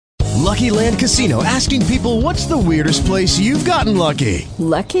Lucky Land Casino, asking people, what's the weirdest place you've gotten lucky?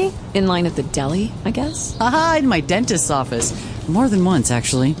 Lucky? In line at the deli, I guess? Aha, in my dentist's office. More than once,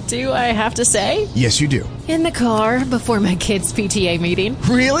 actually. Do I have to say? Yes, you do. In the car before my kids' PTA meeting.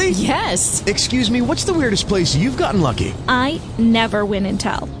 Really? Yes. Excuse me, what's the weirdest place you've gotten lucky? I never win and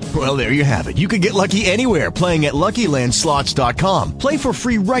tell. Well, there you have it. You can get lucky anywhere, playing at LuckyLandSlots.com. Play for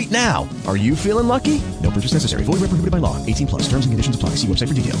free right now. Are you feeling lucky? No purchase necessary. Void where prohibited by law. 18+. Terms and conditions apply. See website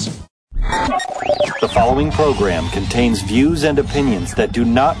for details. The following program contains views and opinions that do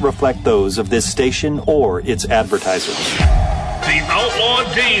not reflect those of this station or its advertisers. The Outlaw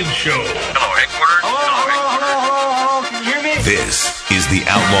Dave Show. Hello, headquarters. Hello. Can you hear me? This is the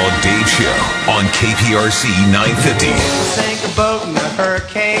Outlaw Dave Show on KPRC 950. Sank a boat in a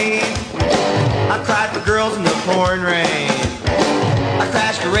hurricane. I cried for girls in the pouring rain. I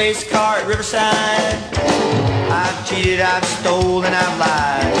crashed a race car at Riverside. I've cheated, I've stolen, I've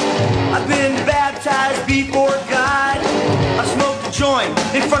lied. I've been baptized before God. I smoked a joint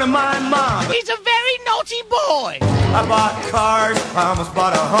in front of my mom. He's a very naughty boy. I bought cars, I almost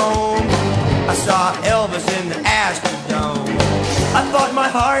bought a home. I saw Elvis in the Astrodome. I fought in my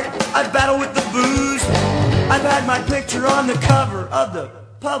heart, I battled with the booze. I've had my picture on the cover of the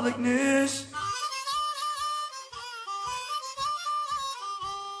public news.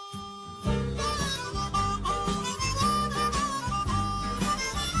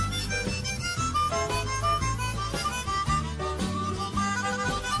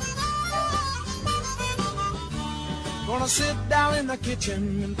 Gonna sit down in the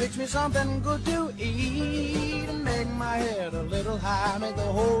kitchen and fix me something good to eat and make my head a little high, make the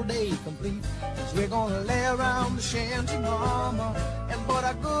whole day complete. 'Cause we're gonna lay around the shanty, mama, and put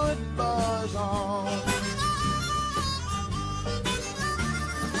a good buzz on.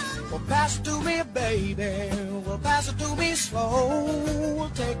 Well, pass it to me, baby. Well, pass it to me slow.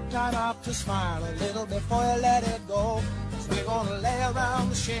 We'll take time out to smile a little before you let it go. 'Cause we're gonna lay around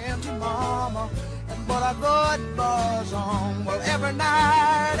the shanty, mama, and put a good buzz on. Well, every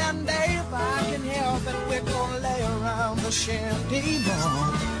night and day, if I can help it, we're gonna lay around the shanty,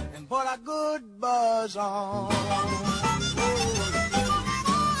 mama, and put a good buzz on.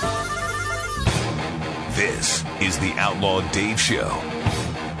 This is the Outlaw Dave Show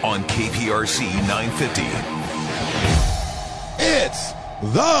on KPRC 950. It's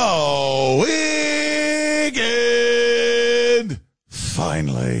the weekend.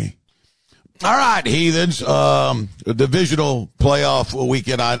 Finally. All right, heathens. The divisional playoff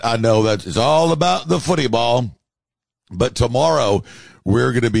weekend. I know that it's all about the footy ball, but tomorrow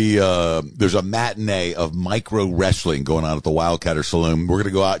we're going to be, there's a matinee of micro wrestling going on at the Wildcatter Saloon. We're going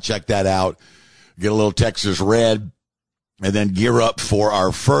to go out, check that out, get a little Texas Red, and then gear up for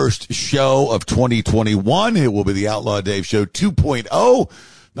our first show of 2021. It will be the Outlaw Dave Show 2.0.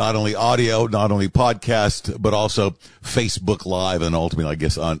 Not only audio, not only podcast, but also Facebook Live and ultimately, I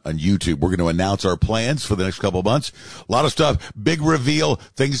guess, on YouTube. We're going to announce our plans for the next couple of months. A lot of stuff, big reveal,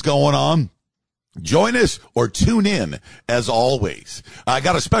 things going on. Join us or tune in, as always. I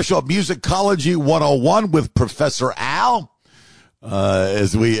got a special Musicology 101 with Professor Al.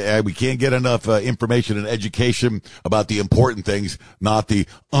 As we can't get enough information and education about the important things, not the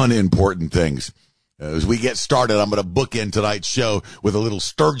unimportant things. As we get started, I'm going to bookend tonight's show with a little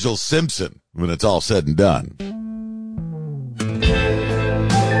STURGILL Simpson when it's all said and done.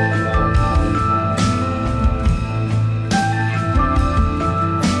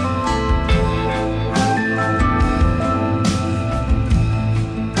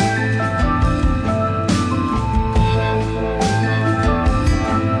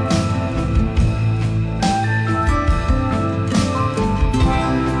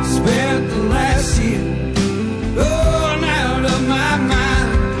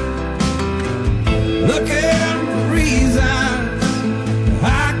 Look at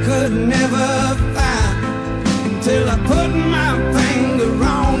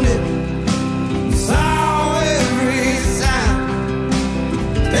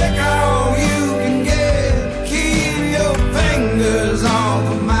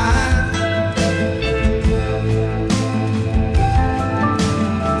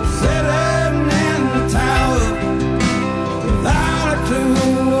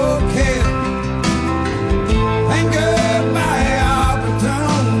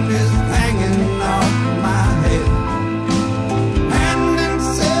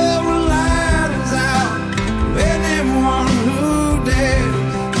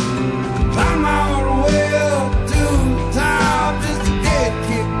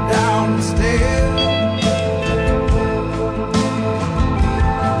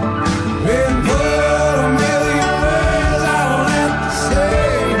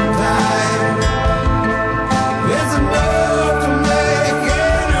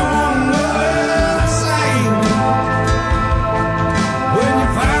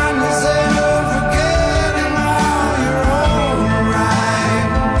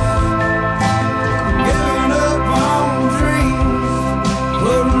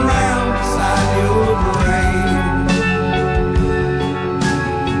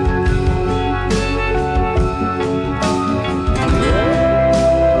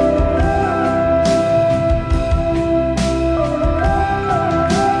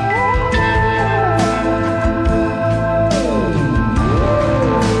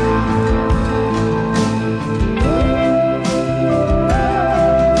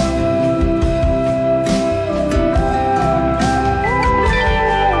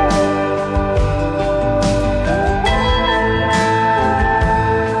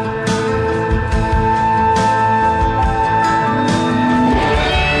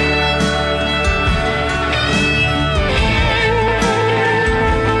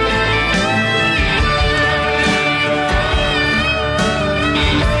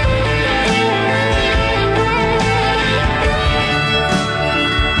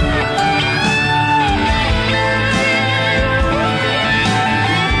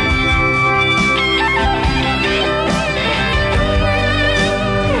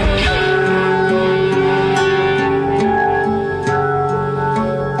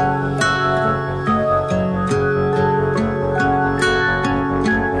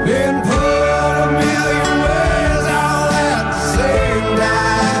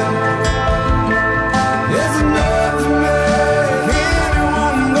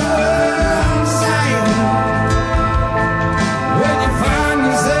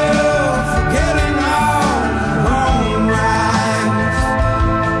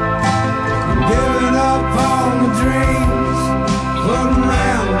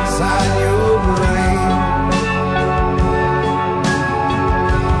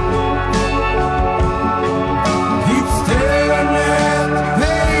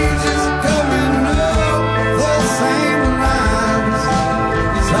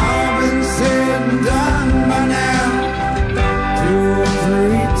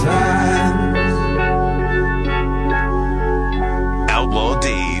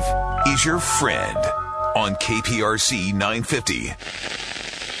friend on KPRC 950.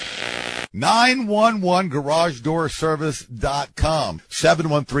 911garagedoorservice.com.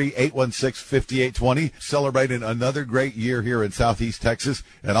 713-816-5820. Celebrating another great year here in Southeast Texas,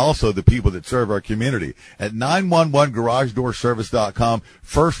 and also the people that serve our community. At 911garagedoorservice.com,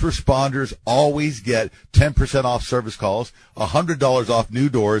 first responders always get 10% off service calls, $100 off new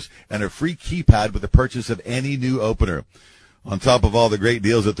doors, and a free keypad with the purchase of any new opener. On top of all the great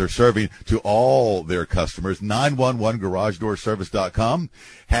deals that they're serving to all their customers, 911garagedoorservice.com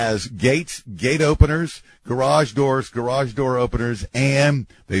has gates, gate openers, garage doors, garage door openers, and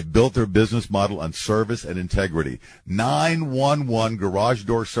they've built their business model on service and integrity.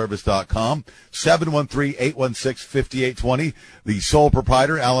 911garagedoorservice.com, 713-816-5820. The sole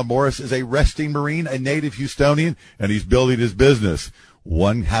proprietor, Alan Morris, is a resting Marine, a native Houstonian, and he's building his business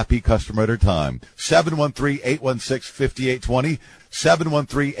one happy customer at a time. 713-816-5820.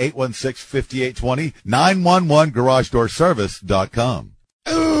 713-816-5820. 911garagedoorservice.com.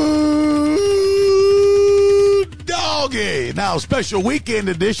 Ooh, doggy. Now, special weekend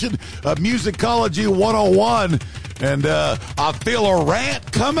edition of Musicology 101. And I feel a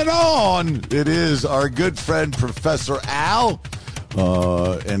rant coming on. It is our good friend, Professor Al.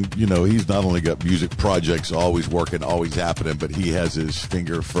 And, you know, he's not only got music projects always working, always happening, but he has his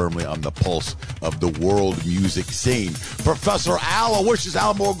finger firmly on the pulse of the world music scene. Professor Al wishes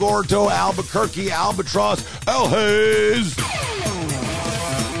Alamogordo, Albuquerque, Albatross, El Hayes.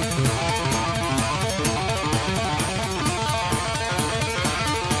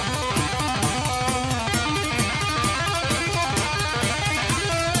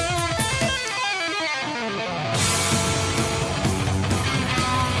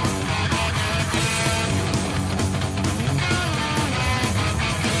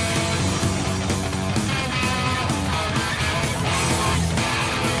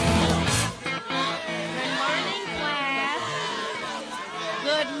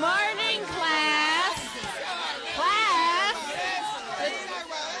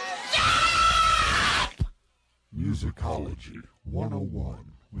 Musicology 101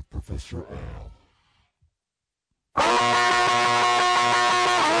 with Professor Al.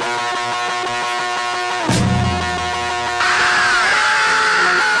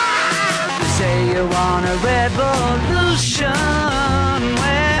 You say you want a revolution.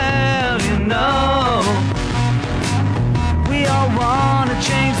 Well, you know, we all want to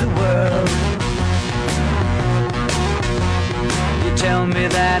change the world. You tell me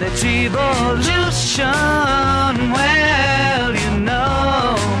that it's evolution. Well, you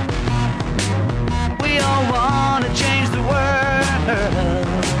know, we all want to change the world.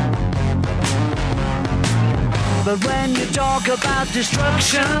 But when you talk about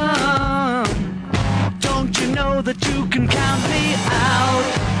destruction, don't you know that you can count me out?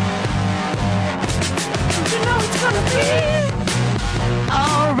 Don't you know it's gonna be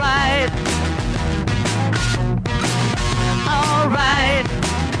alright? Alright.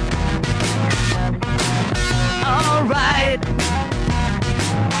 Alright.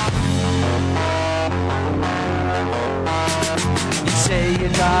 You say you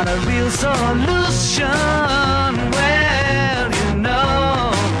got a real solution. Well, you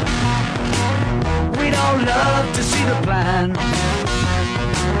know, we'd all love to see the plan.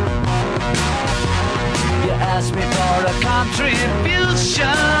 You ask me for a contribution.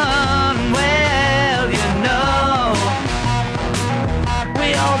 Well, you know,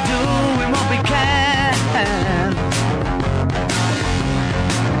 we all doing what we can.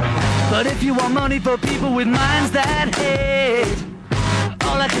 But if you want money for people with minds that hate,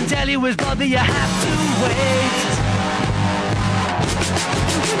 all I can tell you is, brother, you have to wait.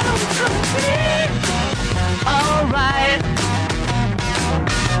 You know it's gonna be alright.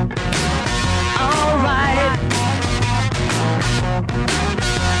 Alright.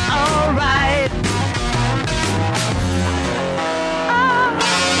 Alright.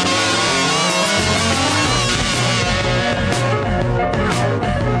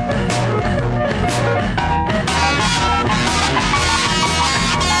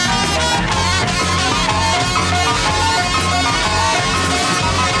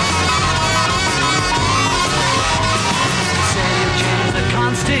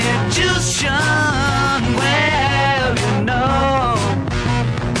 Constitution, well, you know,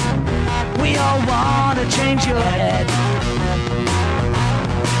 we all want to change your head.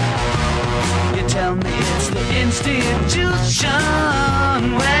 You tell me it's the institution,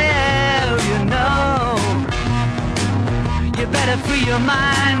 well, you know, you better free your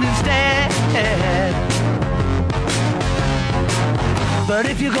mind instead. But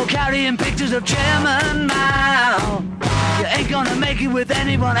if you go carrying pictures of Chairman Mao, You ain't gonna make it with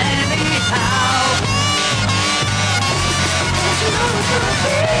anyone anyhow. You know it's gonna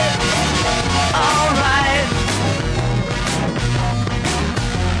be alright.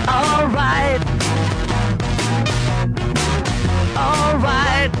 Alright.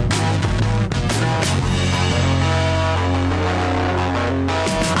 Alright.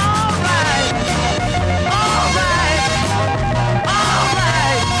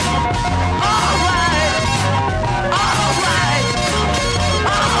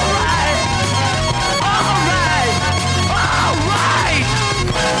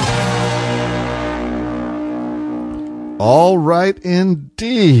 All right,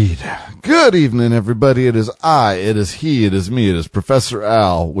 indeed. Good evening, everybody. It is I, it is he, it is me, it is Professor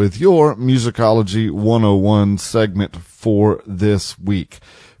Al with your Musicology 101 segment for this week.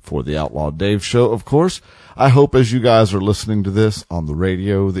 For the Outlaw Dave Show, of course. I hope as you guys are listening to this on the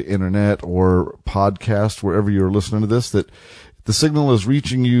radio, the internet, or podcast, wherever you're listening to this, that the signal is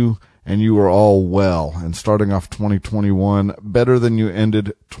reaching you and you are all well and starting off 2021 better than you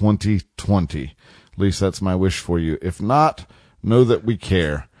ended 2020. At least that's my wish for you. If not, know that we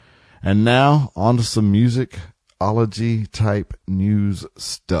care. And now, on to some musicology type news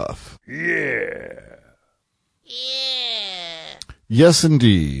stuff. Yeah. Yes,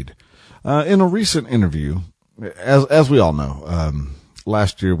 indeed. In a recent interview, as we all know,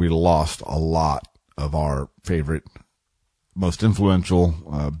 last year we lost a lot of our favorite, most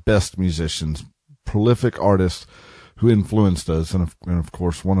influential, best musicians, prolific artists who influenced us. And of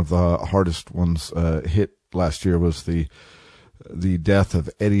course, one of the hardest ones hit last year was the death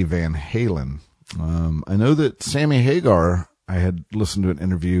of Eddie Van Halen. I know that Sammy Hagar, I had listened to an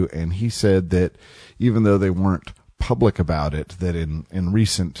interview, and he said that even though they weren't public about it, that in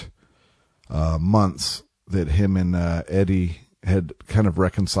recent months that him and Eddie had kind of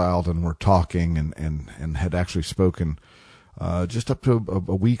reconciled and were talking and had actually spoken just up to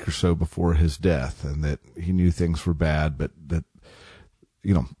a week or so before his death, and that he knew things were bad, but that,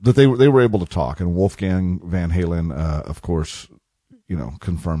 you know, that they were able to talk. And Wolfgang Van Halen, of course, you know,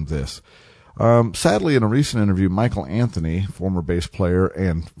 confirmed this. Sadly, in a recent interview, Michael Anthony, former bass player,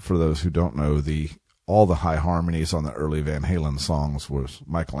 and for those who don't know, all the high harmonies on the early Van Halen songs was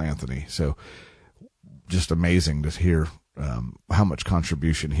Michael Anthony. So just amazing to hear how much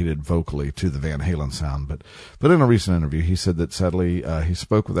contribution he did vocally to the Van Halen sound. But in a recent interview, he said that sadly he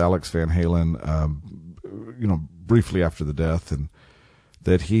spoke with Alex Van Halen, you know, briefly after the death, and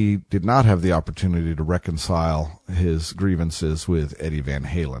that he did not have the opportunity to reconcile his grievances with Eddie Van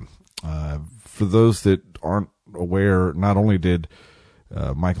Halen. For those that aren't aware, not only did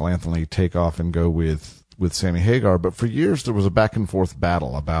Michael Anthony take off and go with Sammy Hagar, but for years there was a back and forth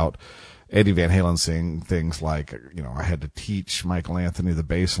battle about Eddie Van Halen saying things like, you know, I had to teach Michael Anthony the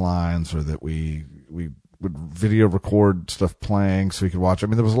bass lines, or that we would video record stuff playing so he could watch. I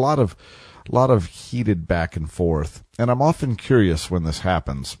mean, there was a lot of heated back and forth. And I'm often curious when this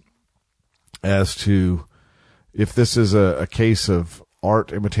happens as to if this is a case of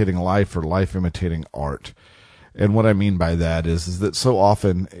art imitating life or life imitating art. And what I mean by that is that so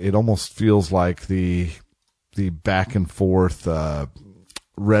often it almost feels like the back and forth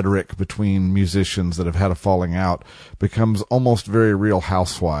rhetoric between musicians that have had a falling out becomes almost very Real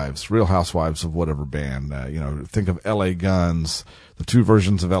Housewives of whatever band. You know, think of L.A. Guns, the two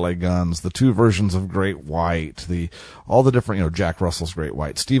versions of L.A. Guns, the two versions of Great White, all the different, you know, Jack Russell's Great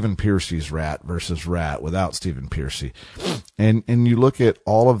White, Stephen Pearcy's Rat versus Rat without Stephen Pearcy. And you look at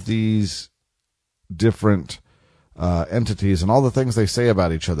all of these different entities and all the things they say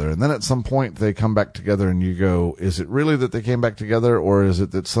about each other, and then at some point they come back together, and you go, is it really that they came back together, or is it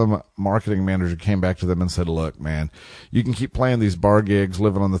that some marketing manager came back to them and said, look, man, you can keep playing these bar gigs,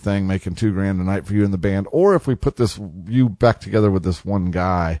 living on the thing, making $2,000 a night for you in the band, or if we put you back together with this one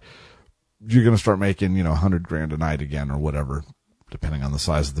guy, you're going to start making, you know, $100,000 a night again, or whatever, depending on the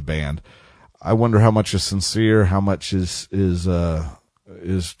size of the band. I wonder how much is sincere, how much is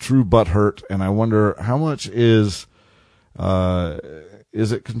true butthurt, and I wonder how much is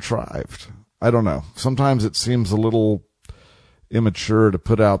it contrived? I don't know. Sometimes it seems a little immature to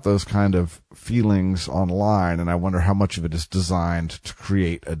put out those kind of feelings online, and I wonder how much of it is designed to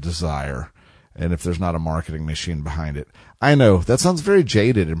create a desire, and if there's not a marketing machine behind it. I know that sounds very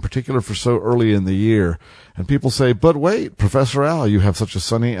jaded, in particular for so early in the year, and people say, but wait, Professor Al, you have such a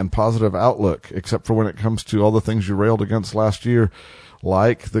sunny and positive outlook, except for when it comes to all the things you railed against last year,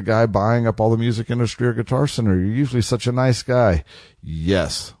 like the guy buying up all the music industry or Guitar Center. You're usually such a nice guy.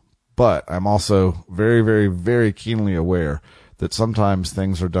 Yes, but I'm also very, very, very keenly aware that sometimes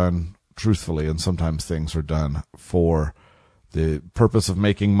things are done truthfully and sometimes things are done for the purpose of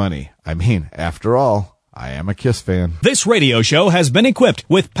making money. I mean, after all, I am a Kiss fan. This radio show has been equipped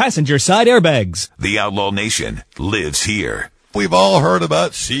with passenger side airbags. The Outlaw Nation lives here. We've all heard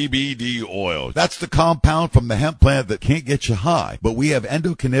about CBD oil. That's the compound from the hemp plant that can't get you high. But we have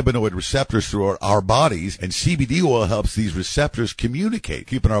endocannabinoid receptors through our bodies, and CBD oil helps these receptors communicate,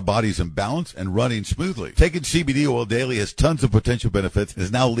 keeping our bodies in balance and running smoothly. Taking CBD oil daily has tons of potential benefits and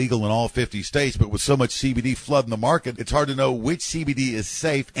is now legal in all 50 states. But with so much CBD flooding the market, it's hard to know which CBD is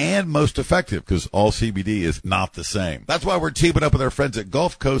safe and most effective because all CBD is not the same. That's why we're teaming up with our friends at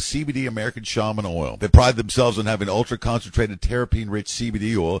Gulf Coast CBD American Shaman Oil. They pride themselves on having ultra-concentrated terpene-rich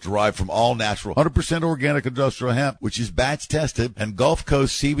CBD oil derived from all natural, 100% organic industrial hemp, which is batch tested, and Gulf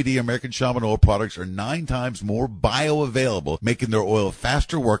Coast CBD American Shaman Oil products are 9 times more bioavailable, making their oil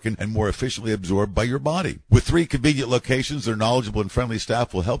faster working and more efficiently absorbed by your body. With 3 convenient locations, their knowledgeable and friendly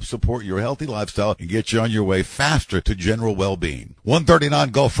staff will help support your healthy lifestyle and get you on your way faster to general well-being. 139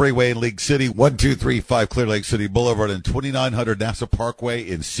 Gulf Freeway in League City, 1235 Clear Lake City Boulevard, and 2900 NASA Parkway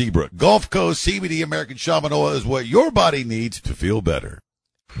in Seabrook. Gulf Coast CBD American Shaman Oil is what your body needs to feel better.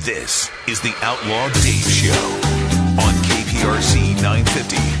 This is the Outlaw Dave Show on KPRC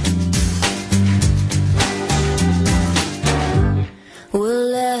 950.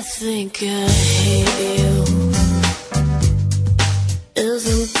 Well, I think I hate you.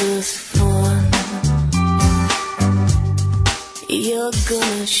 Isn't this fun? You're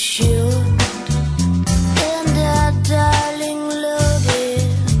gonna shoot, and our darling loaded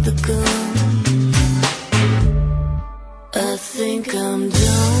the gun. I think I'm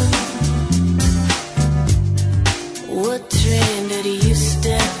done. What train did you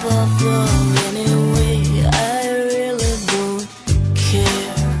step off of anyway? I really don't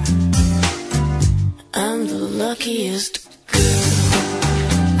care. I'm the luckiest girl.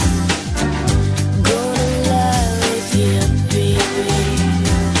 Gonna lie with you, baby,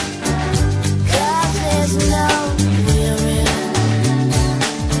 'cause there's nowhere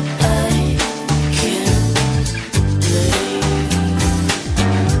I can play.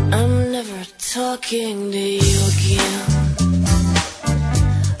 I'm never talking to you again.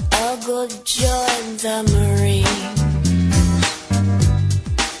 I'll go join the Marines,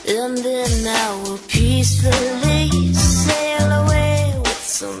 and then I will peacefully sail away with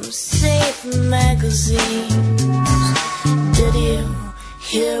some safe magazines. Did you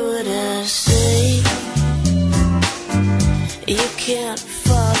hear what I say? You can't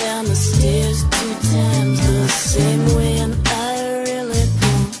fall down the stairs 2 times the same way, and I really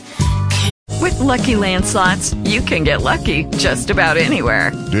don't. With Lucky Land Slots, you can get lucky just about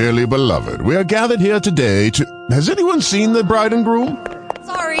anywhere. Dearly beloved, we are gathered here today to... Has anyone seen the bride and groom?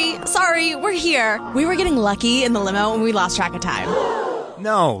 Sorry, we're here. We were getting lucky in the limo and we lost track of time.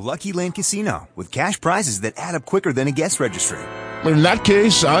 No, Lucky Land Casino, with cash prizes that add up quicker than a guest registry. In that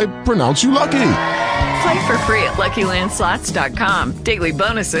case, I pronounce you lucky. Play for free at LuckyLandSlots.com. Daily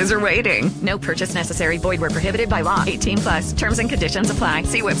bonuses are waiting. No purchase necessary. Void where prohibited by law. 18 plus. Terms and conditions apply.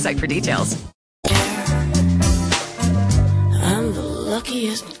 See website for details. I'm the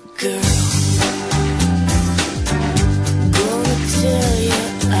luckiest girl. Gonna tell you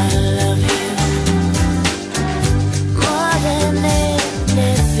I love you more than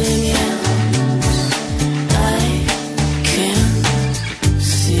anything else I can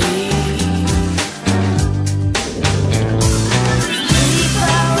see.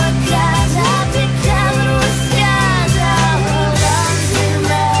 Before clouds I'll be covered with skies. I'll hold on to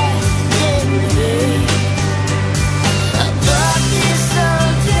my dignity. I bought this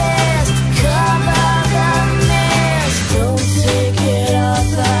old dress to cover the mess. Don't take it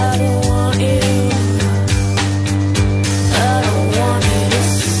off, I don't want you. I don't want you to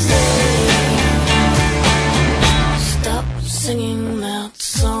say. Stop singing that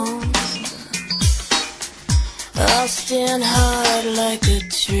song. I'll stand hard like a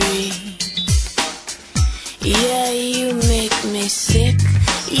tree. Yeah, you make me sick.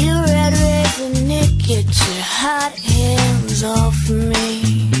 You red raisin Nick, get your hot hands off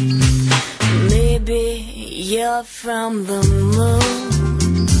me. Maybe you're from the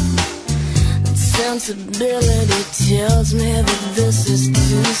moon. Sensibility tells me that this is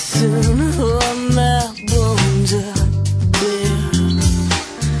too soon. Oh, my bones are bare.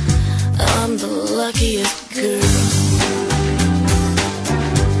 I'm the luckiest girl.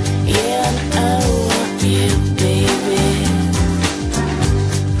 Yeah, and I want you, baby,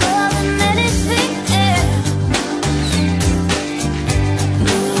 more than anything else.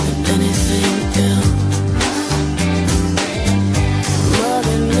 More than anything else. More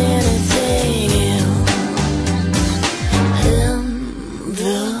than anything else in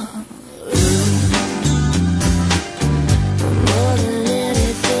the room. More than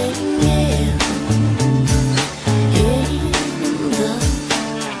anything else.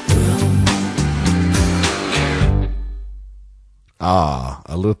 Outlaw,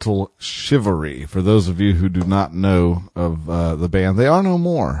 A Little Shivery. For those of you who do not know of the band, they are no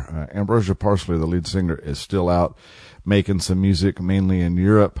more. Ambrosia Parsley, the lead singer, is still out making some music, mainly in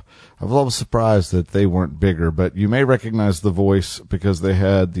Europe. I was always surprised that they weren't bigger, but you may recognize the voice because they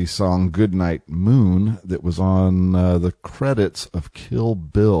had the song Goodnight Moon that was on the credits of Kill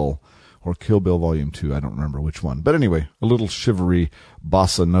Bill, or Kill Bill Volume 2. I don't remember which one. But anyway, a little shivery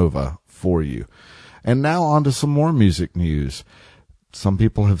bossa nova for you. And now on to some more music news. Some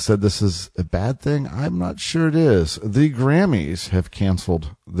people have said this is a bad thing. I'm not sure it is. The Grammys have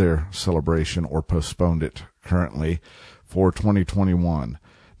canceled their celebration or postponed it currently for 2021.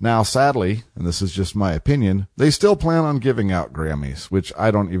 Now, sadly, and this is just my opinion, they still plan on giving out Grammys, which I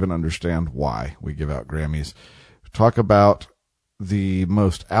don't even understand why we give out Grammys. Talk about the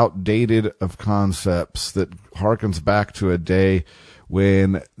most outdated of concepts that harkens back to a day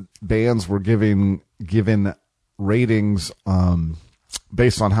when bands were given ratings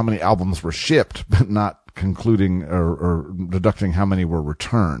based on how many albums were shipped, but not concluding or deducting how many were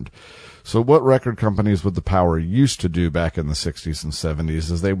returned. So what record companies with the power used to do back in the 60s and 70s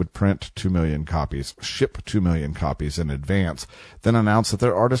is they would print 2 million copies, ship 2 million copies in advance, then announce that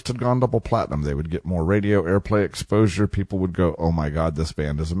their artist had gone double platinum. They would get more radio airplay exposure. People would go, oh my God, this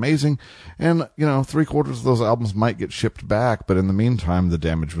band is amazing. And, 3/4 of those albums might get shipped back, but in the meantime, the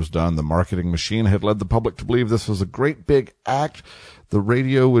damage was done. The marketing machine had led the public to believe this was a great big act. The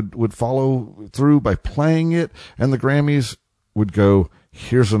radio would follow through by playing it, and the Grammys would go,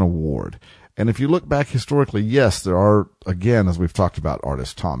 here's an award. And if you look back historically, yes, there are, again, as we've talked about,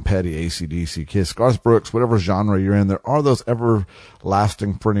 artists, Tom Petty, AC/DC, Kiss, Garth Brooks, whatever genre you're in, there are those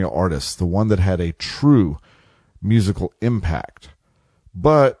everlasting perennial artists, the one that had a true musical impact.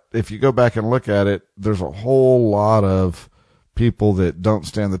 But if you go back and look at it, there's a whole lot of people that don't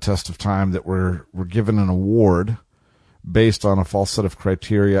stand the test of time that were given an award based on a false set of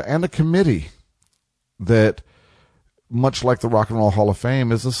criteria and a committee that, much like the Rock and Roll Hall of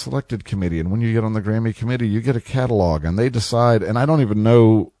Fame, is a selected committee. And when you get on the Grammy committee, you get a catalog and they decide, and I don't even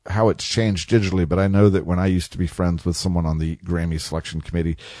know how it's changed digitally, but I know that when I used to be friends with someone on the Grammy selection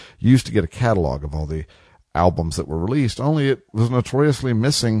committee, you used to get a catalog of all the albums that were released, only it was notoriously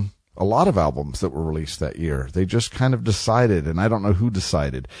missing a lot of albums that were released that year. They just kind of decided, and I don't know who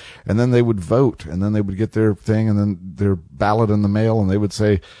decided. And then they would vote, and then they would get their thing and then their ballot in the mail, and they would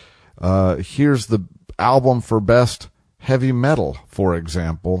say, here's the album for best heavy metal, for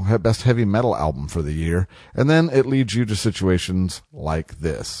example, best heavy metal album for the year. And then it leads you to situations like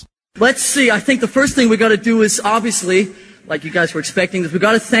this. Let's see. I think the first thing we got to do is, obviously, like you guys were expecting, is we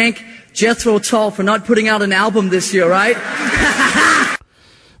got to thank Jethro Tull for not putting out an album this year, right?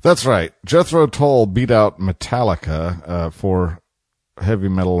 That's right. Jethro Tull beat out Metallica for heavy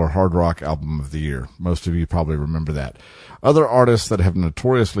metal or hard rock album of the year. Most of you probably remember that. Other artists that have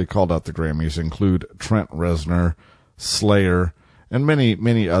notoriously called out the Grammys include Trent Reznor, Slayer, and many,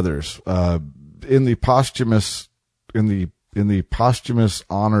 many others. In the posthumous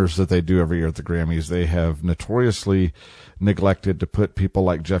honors that they do every year at the Grammys, they have notoriously neglected to put people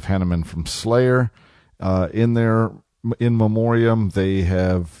like Jeff Hanneman from Slayer in there in memoriam. They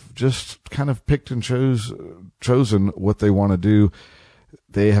have just kind of picked and chosen what they want to do.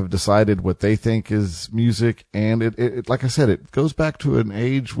 They have decided what they think is music, and it like I said, it goes back to an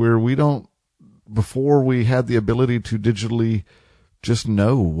age where before we had the ability to digitally just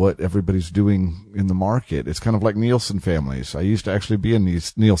know what everybody's doing in the market. It's kind of like Nielsen families. I used to actually be in the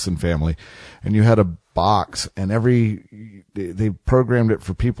Nielsen family, and you had a box, and they programmed it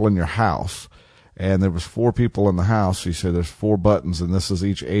for people in your house, and there was 4 people in the house. So you say there's 4 buttons, and this is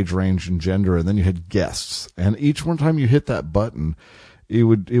each age range and gender, and then you had guests, and each one time you hit that button, it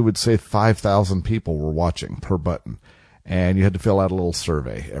would say 5,000 people were watching per button. And you had to fill out a little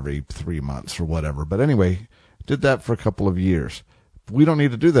survey every 3 months or whatever. But anyway, did that for a couple of years. We don't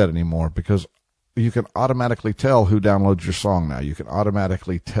need to do that anymore because you can automatically tell who downloads your song now. You can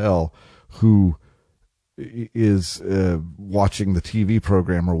automatically tell who is watching the TV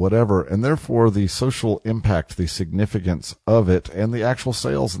program or whatever. And therefore, the social impact, the significance of it, and the actual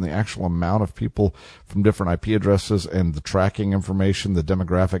sales and the actual amount of people from different IP addresses and the tracking information, the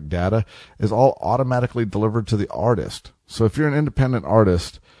demographic data, is all automatically delivered to the artist. So if you're an independent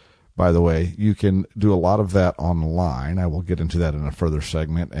artist, by the way, you can do a lot of that online. I will get into that in a further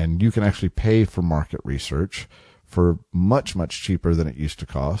segment. And you can actually pay for market research for much, much cheaper than it used to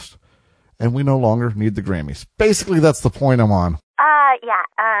cost. And we no longer need the Grammys. Basically, that's the point I'm on.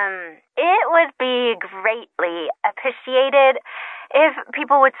 It would be greatly appreciated if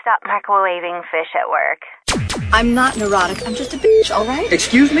people would stop microwaving fish at work. I'm not neurotic. I'm just a bitch, all right?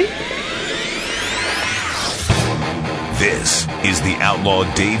 Excuse me? This is the Outlaw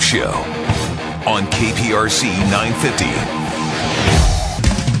Dave Show on KPRC 950.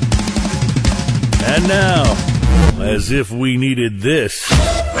 And now, as if we needed this,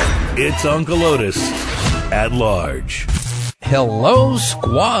 it's Uncle Otis at large. Hello,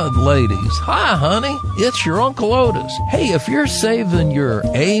 squad ladies. Hi, honey. It's your Uncle Otis. Hey, if you're saving your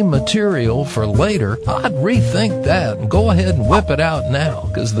A material for later, I'd rethink that and go ahead and whip it out now,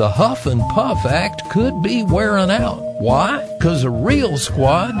 because the Huff and Puff Act could be wearing out. Why? Because a real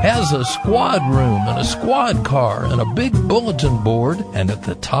squad has a squad room and a squad car and a big bulletin board, and at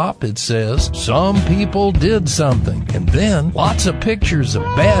the top it says, some people did something, and then lots of pictures of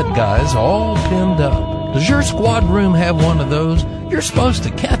bad guys all pinned up. Does your squad room have one of those? You're supposed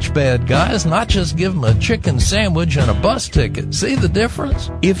to catch bad guys, not just give them a chicken sandwich and a bus ticket. See the difference?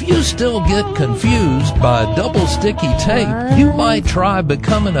 If you still get confused by double sticky tape, you might try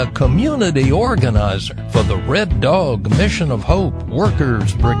becoming a community organizer for the Red Dog Mission of Hope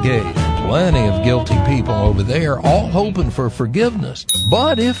Workers Brigade. Plenty of guilty people over there, all hoping for forgiveness.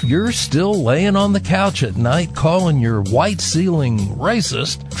 But if you're still laying on the couch at night calling your white ceiling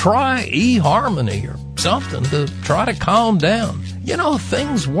racist, try eHarmony or something to try to calm down. You know,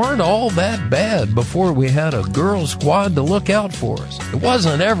 things weren't all that bad before we had a girl squad to look out for us. It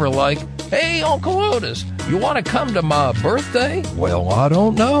wasn't ever like, hey, Uncle Otis, you want to come to my birthday? Well, I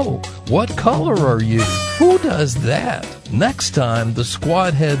don't know. What color are you? Who does that? Next time the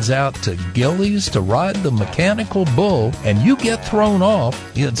squad heads out to Gillies to ride the mechanical bull and you get thrown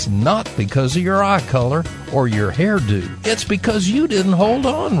off, it's not because of your eye color or your hairdo. It's because you didn't hold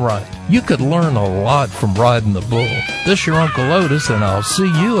on right. You could learn a lot from riding the bull. This your Uncle Otis, and I'll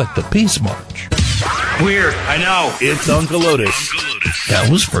see you at the Peace March. Weird, I know. It's Uncle Otis. That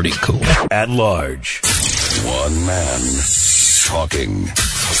was pretty cool. At large. One man talking.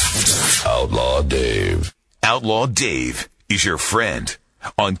 Outlaw Dave. Outlaw Dave is your friend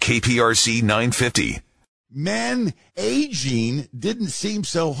on KPRC 950. Man, aging didn't seem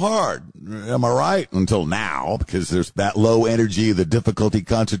so hard. Am I right? Until now, because there's that low energy, the difficulty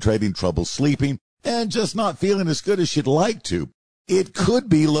concentrating, trouble sleeping, and just not feeling as good as you'd like to. It could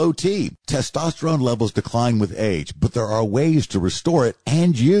be low T. Testosterone levels decline with age, but there are ways to restore it,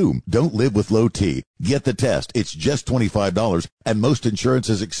 and you don't live with low T. Get the test. It's just $25, and most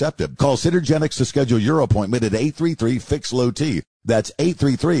insurances accept it. Call Synergenics to schedule your appointment at 833-FIX-LOW-T. That's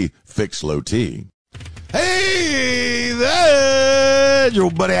 833-FIX-LOW-T. Hey, that's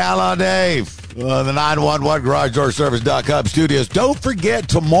your buddy Outlaw Dave. The 911 GarageDoorService.com studios. Don't forget,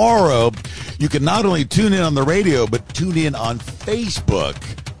 tomorrow, you can not only tune in on the radio, but tune in on Facebook.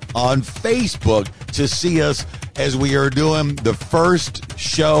 On Facebook to see us as we are doing the first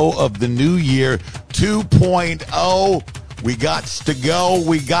show of the new year, 2.0. We gots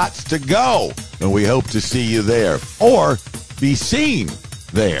to go. And we hope to see you there or be seen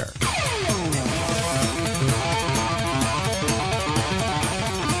there.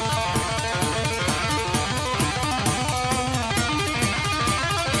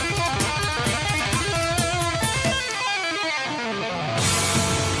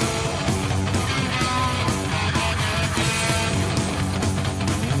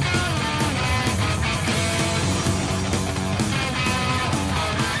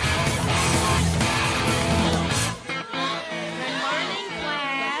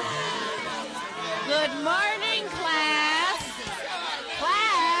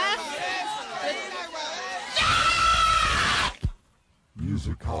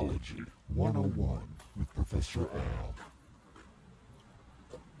 Musicology 101 with Professor Al.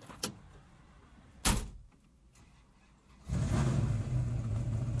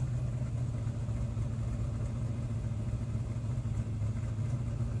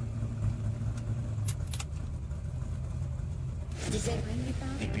 Does that ring you,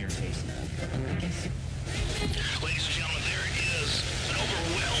 Bob? The beer tastes. Ladies and gentlemen, there is an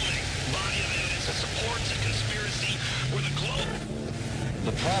overwhelming body of evidence that supports a conspiracy where the globe...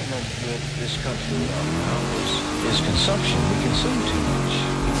 The problem with this country is consumption. We consume too much.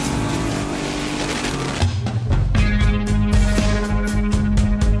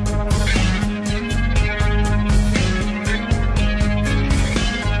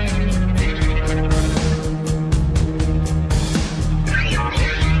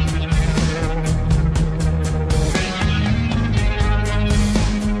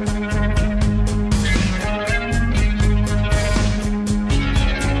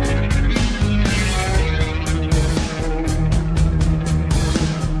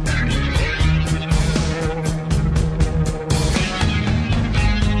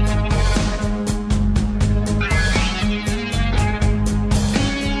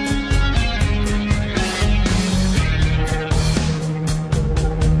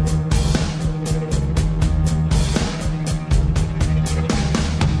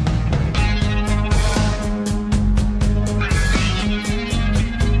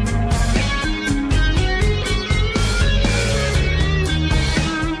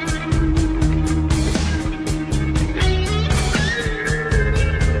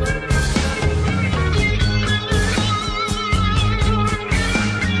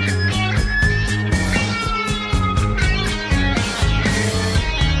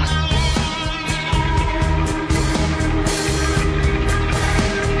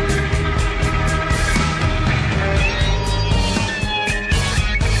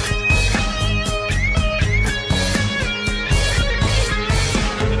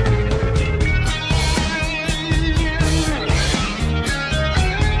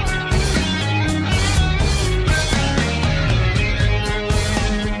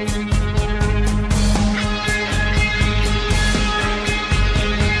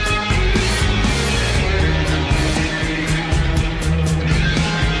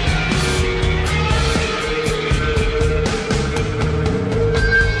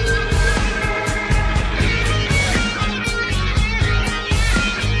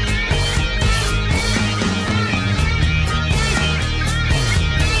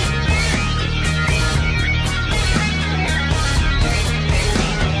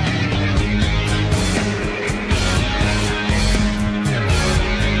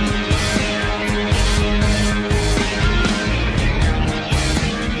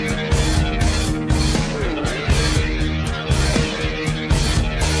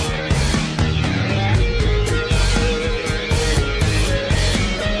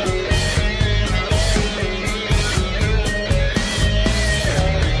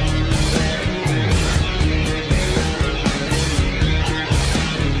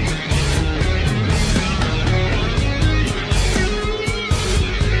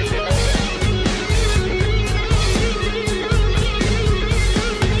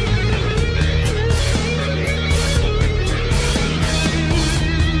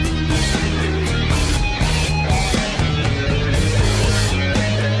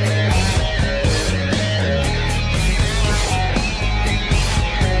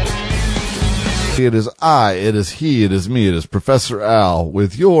 It is I, it is he, it is me, it is Professor Al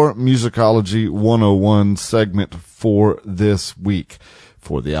with your Musicology 101 segment for this week.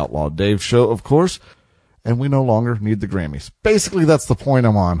 For the Outlaw Dave Show, of course. And we no longer need the Grammys. Basically, that's the point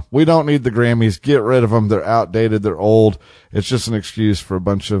I'm on. We don't need the Grammys. Get rid of them. They're outdated. They're old. It's just an excuse for a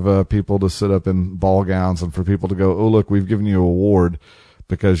bunch of people to sit up in ball gowns and for people to go, oh, look, we've given you an award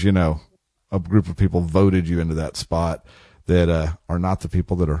because, you know, a group of people voted you into that spot that are not the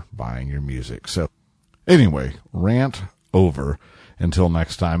people that are buying your music. So anyway, rant over until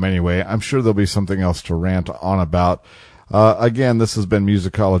next time. Anyway, I'm sure there'll be something else to rant on about. Again, this has been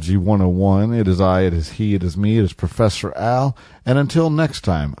Musicology 101. It is I, it is he, it is me, it is Professor Al. And until next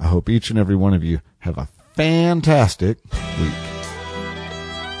time, I hope each and every one of you have a fantastic week.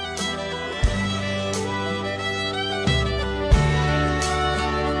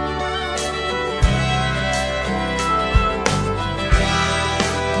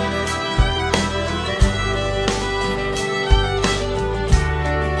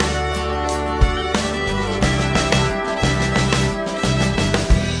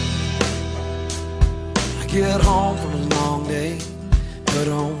 Get home from a long day, put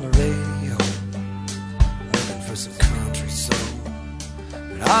on the radio, looking for some country soul,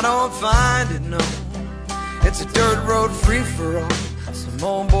 but I don't find it, no. It's a dirt road free for all. Some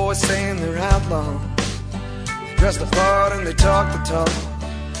old boys saying they're outlaws. They dress the part and they talk the talk.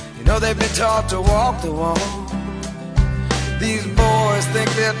 You know they've been taught to walk the walk. These boys think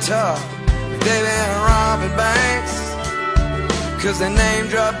they're tough, but they've been robbing banks, 'cause they name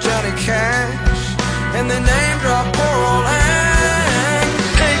drop Johnny Cash and the name drop poor old Hank.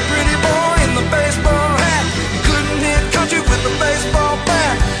 Hey, pretty boy in the baseball hat, you couldn't hit country with a baseball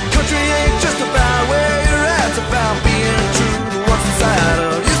bat. Country ain't just about where you're at, it's about being true to what's inside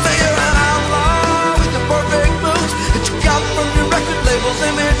of you. Say you're an outlaw with the perfect moves that you got from your record label's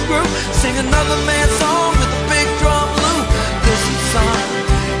image group. Sing another man's song with a big drum loop. Listen, son,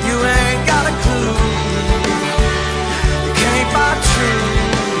 you ain't got a clue. You can't buy truth.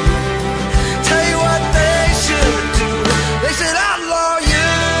 Tell you what they should do. They should outlaw you.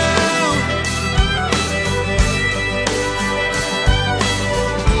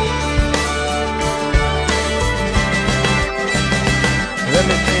 Let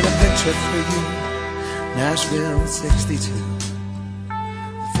me paint a picture for you. Nashville 62.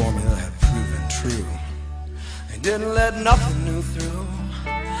 The formula had proven true. They didn't let nothing new through.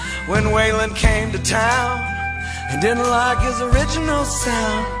 When Waylon came to town and didn't like his original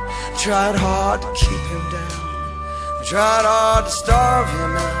sound, tried hard to keep him down. They tried hard to starve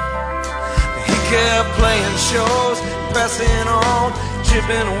him out. But he kept playing shows, pressing on,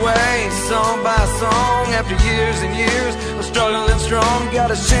 chipping away, song by song. After years and years of struggling strong, got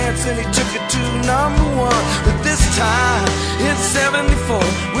his chance and he took it to #1. But this time, in 74,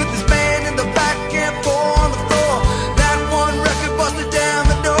 with his band in the back and four on the floor, that one record busted down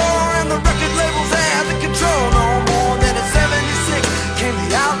the door, and the record labels had the control. No more than in 76 came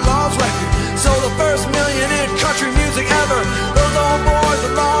the Outlaws record. Sold the first million in country music ever. Those old boys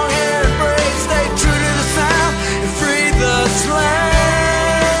with long hair and braids stayed true to the sound and freed the slaves.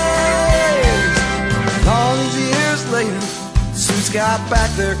 And all these years later, suits got back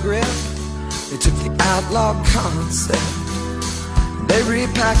their grip. They took the outlaw concept, they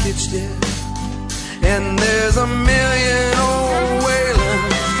repackaged it, and there's a million old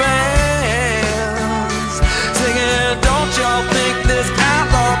Waylon fans singing, don't y'all think this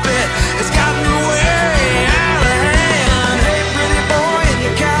outlaw bit has gotten way out of hand? Hey, pretty boy in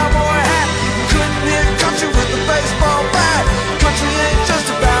your cowboy hat, you couldn't hit country with a baseball bat. Country ain't just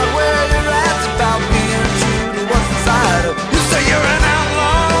about where you're at, it's about being true to what's inside of you. Say you're an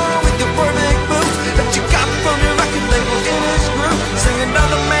outlaw with your perfect boots that you got from your record label in his group. Sing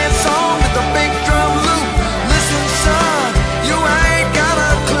another man's song with a big drum loop. Listen, son, you ain't got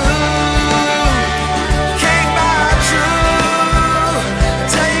a clue. Can't buy true.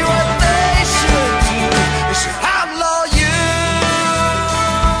 Tell you what they should do. They should outlaw you.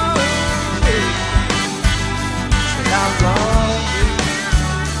 Should outlaw you.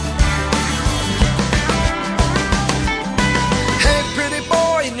 Hey, pretty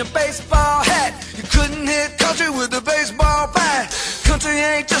boy in your baseball hat, you couldn't hit country with a baseball bat. Country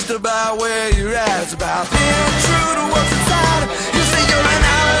ain't just about where you're at, it's about being true to what's inside. You say you're an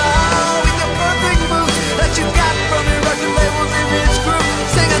outlaw with your perfect moves that you got from your record label's image group.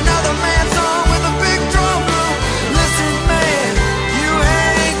 Sing another man's song with a big drum loop. Listen, man, you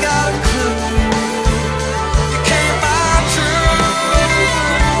ain't got a clue. You can't buy truth.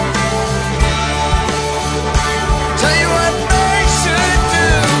 Tell you what they should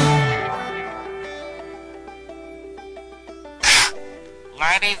do.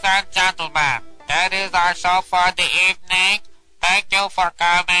 Ladies and gentlemen, that is our show for the evening. Thank you for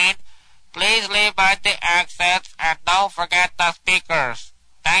coming. Please leave out the accents and don't forget the speakers.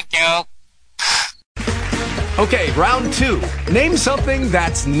 Thank you. Okay, round 2. Name something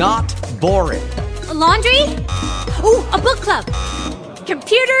that's not boring. A laundry? Ooh, a book club.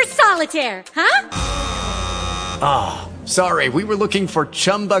 Computer solitaire, huh? Ah, sorry, we were looking for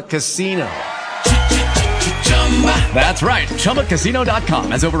Chumba Casino. That's right,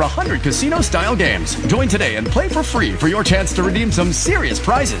 ChumbaCasino.com has over 100 casino-style games. Join today and play for free for your chance to redeem some serious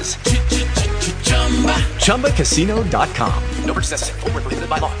prizes. ChumbaCasino.com. No purchase necessary. Void where prohibited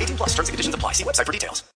by law. 18+ terms and conditions apply. See website for details.